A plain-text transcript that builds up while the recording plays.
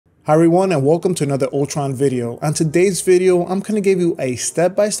Hi everyone, and welcome to another Ultron video. On today's video, I'm going to give you a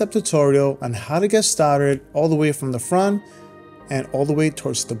step-by-step tutorial on how to get started all the way from the front and all the way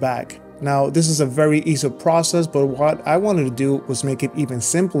towards the back. Now, this is a very easy process, but what I wanted to do was make it even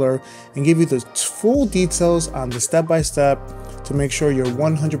simpler and give you the full details on the step-by-step to make sure you're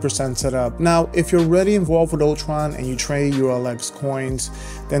 100% set up. Now, if you're already involved with Ultron and you trade ULX coins,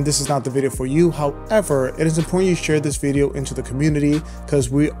 then this is not the video for you. However, it is important you share this video into the community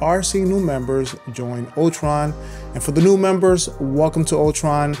because we are seeing new members join Ultron. And for the new members, welcome to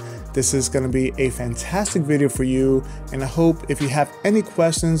Ultron. This is going to be a fantastic video for you. And I hope if you have any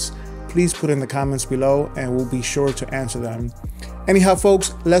questions, please put in the comments below and we'll be sure to answer them. Anyhow,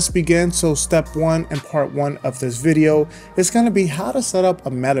 folks, let's begin. So step one and part one of this video is going to be how to set up a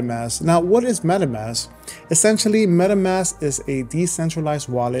MetaMask. Now, what is MetaMask? Essentially, MetaMask is a decentralized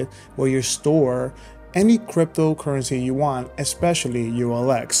wallet where you store any cryptocurrency you want, especially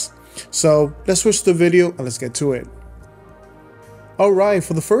ULX. So let's switch the video and let's get to it. All right,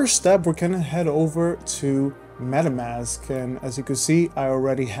 for the first step, we're going to head over to MetaMask, and as you can see, I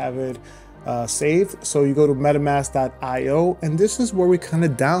already have it saved. So you go to metamask.io, and this is where we kind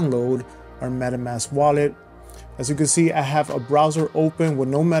of download our MetaMask wallet. As you can see, I have a browser open with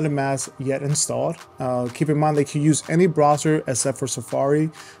no MetaMask yet installed. Keep in mind that you can use any browser except for Safari.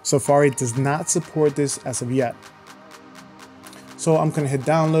 Safari does not support this as of yet. So I'm going to hit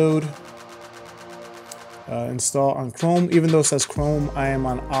download. Install on Chrome. Even though it says Chrome, I am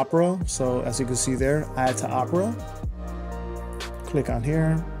on Opera. So as you can see there, add to Opera. Click on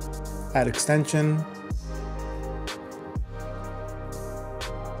here, add extension.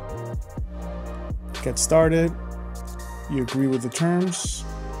 Get started. You agree with the terms.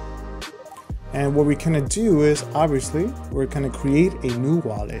 And what we're gonna do is, obviously, we're gonna create a new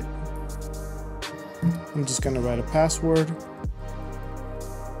wallet. I'm just gonna write a password.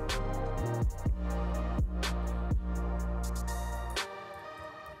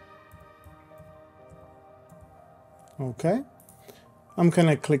 Okay, I'm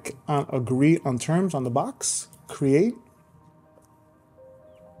gonna click on agree on terms on the box, create.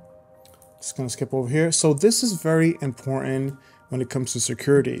 Just gonna skip over here. So this is very important when it comes to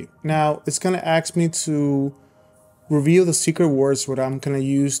security. Now it's gonna ask me to reveal the secret words what I'm gonna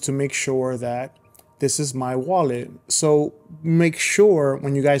use to make sure that this is my wallet. So make sure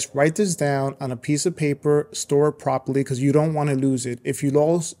when you guys write this down on a piece of paper, store it properly because you don't want to lose it. If you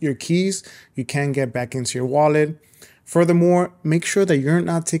lose your keys, you can't get back into your wallet. Furthermore, make sure that you're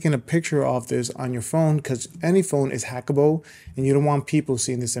not taking a picture of this on your phone because any phone is hackable and you don't want people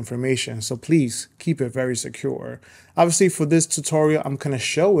seeing this information. So please keep it very secure. Obviously, for this tutorial, I'm going to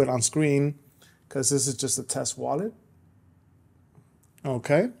show it on screen because this is just a test wallet.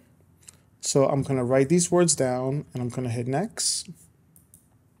 Okay. So I'm going to write these words down and I'm going to hit next.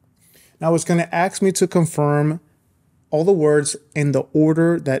 Now it's going to ask me to confirm all the words in the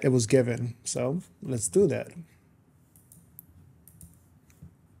order that it was given. So let's do that.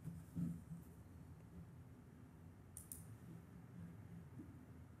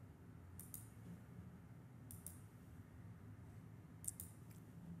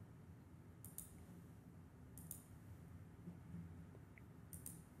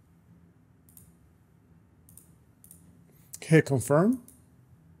 Hit confirm.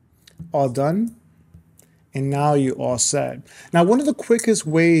 All done. And now you all set. Now, one of the quickest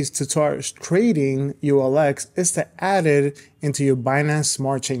ways to start trading ULX is to add it into your Binance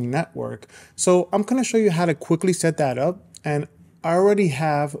Smart Chain network. So I'm going to show you how to quickly set that up. And I already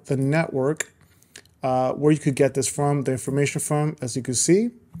have the network where you could get this from, the information from, as you can see.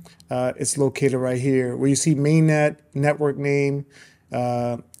 It's located right here where you see mainnet, network name,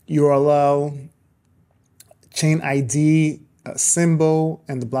 URL, chain ID, symbol,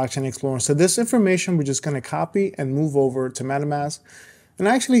 and the blockchain explorer. So this information we're just going to copy and move over to MetaMask. And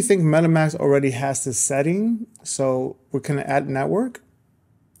I actually think MetaMask already has this setting. So we're going to add network.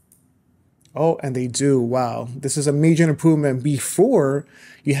 Oh, and they do. Wow. This is a major improvement. Before,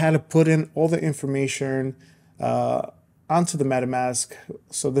 you had to put in all the information onto the MetaMask.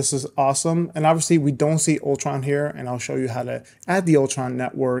 So this is awesome. And obviously we don't see Ultron here, and I'll show you how to add the Ultron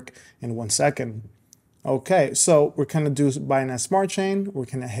network in 1 second. Okay, so we're going to do Binance Smart Chain. We're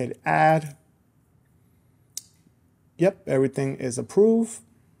going to hit add. Yep, everything is approved.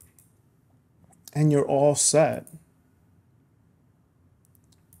 And you're all set.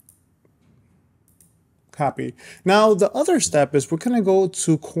 Copy. Now, the other step is we're going to go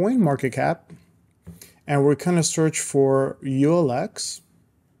to CoinMarketCap and we're going to search for ULX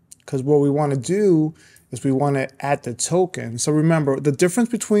because what we want to do is we want to add the token. So remember the difference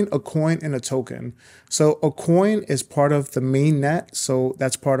between a coin and a token. So a coin is part of the main net. So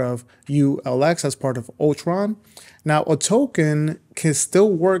that's part of ULX, that's part of Ultron. Now a token can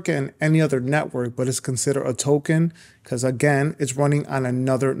still work in any other network, but it's considered a token because again, it's running on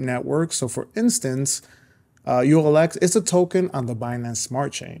another network. So for instance, ULX is a token on the Binance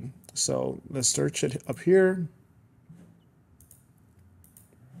Smart Chain. So let's search it up here.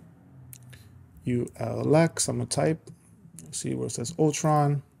 ULX, I'm gonna type, see where it says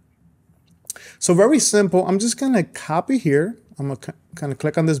Ultron. So very simple. I'm just gonna copy here. I'm gonna kind of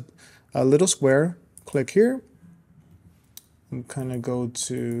click on this little square, click here. I'm gonna go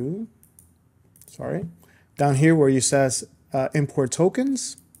to, down here where you says import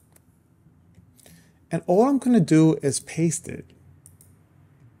tokens. And all I'm gonna do is paste it.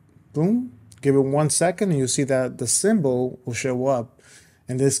 Boom, give it 1 second and you'll see that the symbol will show up.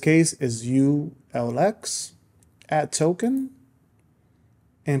 In this case is ULX, add token,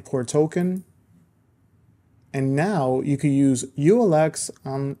 import token. And now you can use ULX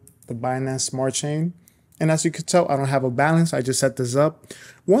on the Binance Smart Chain. And as you can tell, I don't have a balance. I just set this up.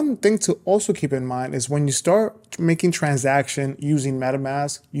 One thing to also keep in mind is when you start making transaction using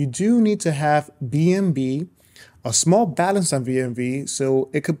MetaMask, you do need to have BNB, a small balance on BNB, so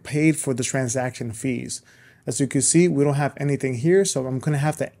it could pay for the transaction fees. As you can see, we don't have anything here, so I'm going to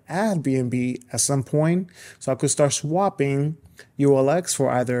have to add BNB at some point. So I could start swapping ULX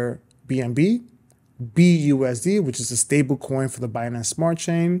for either BNB, BUSD, which is a stable coin for the Binance Smart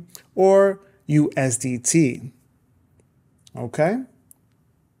Chain, or USDT. Okay?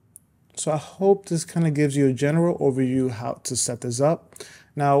 So I hope this kind of gives you a general overview how to set this up.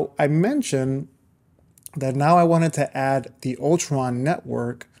 Now, I mentioned that now I wanted to add the Ultron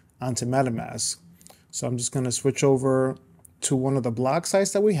network onto MetaMask. So I'm just going to switch over to one of the blog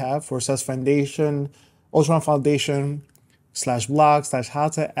sites that we have where it says Foundation, Ultron Foundation /blog/ how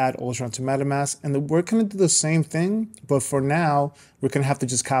to add Ultron to MetaMask. And we're going to do the same thing, but for now, we're going to have to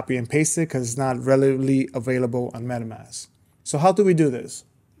just copy and paste it because it's not readily available on MetaMask. So how do we do this?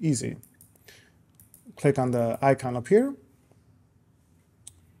 Easy. Click on the icon up here.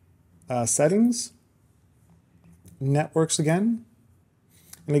 Settings. Networks again.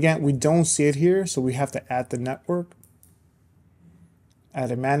 And again, we don't see it here, so we have to add the network. Add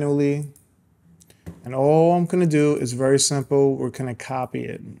it manually. And all I'm going to do is very simple. We're going to copy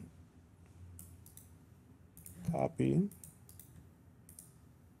it. Copy.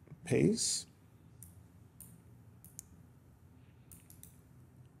 Paste.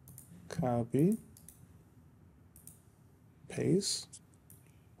 Copy. Paste.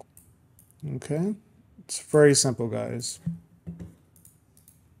 Okay. It's very simple, guys.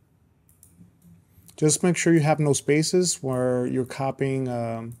 Just make sure you have no spaces where you're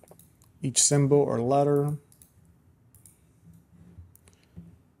copying each symbol or letter.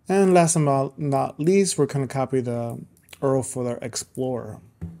 And last but not least, we're going to copy the URL for the Explorer.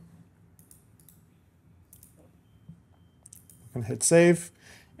 I'm going to hit save.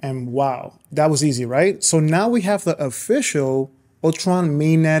 And wow, that was easy, right? So now we have the official Ultron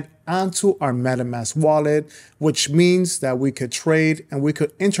mainnet onto our MetaMask wallet, which means that we could trade and we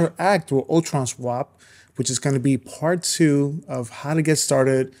could interact with Ultronswap, which is going to be part 2 of how to get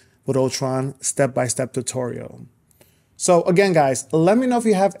started with Ultron step-by-step tutorial. So again, guys, let me know if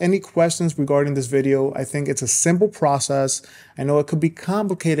you have any questions regarding this video. I think it's a simple process. I know it could be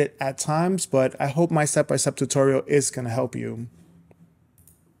complicated at times, but I hope my step-by-step tutorial is going to help you.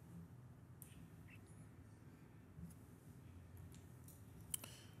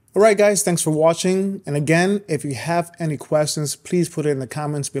 All right, guys, thanks for watching. And again, if you have any questions, please put it in the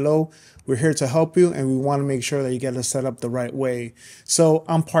comments below. We're here to help you, and we want to make sure that you get it set up the right way. So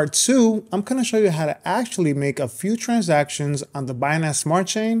on part 2, I'm going to show you how to actually make a few transactions on the Binance Smart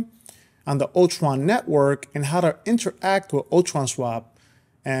Chain, on the Ultron network, and how to interact with Ultronswap.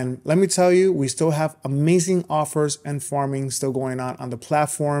 And let me tell you, we still have amazing offers and farming still going on the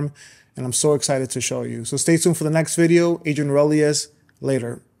platform, and I'm so excited to show you. So stay tuned for the next video. Adrian Aurelius,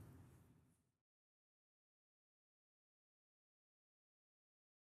 later.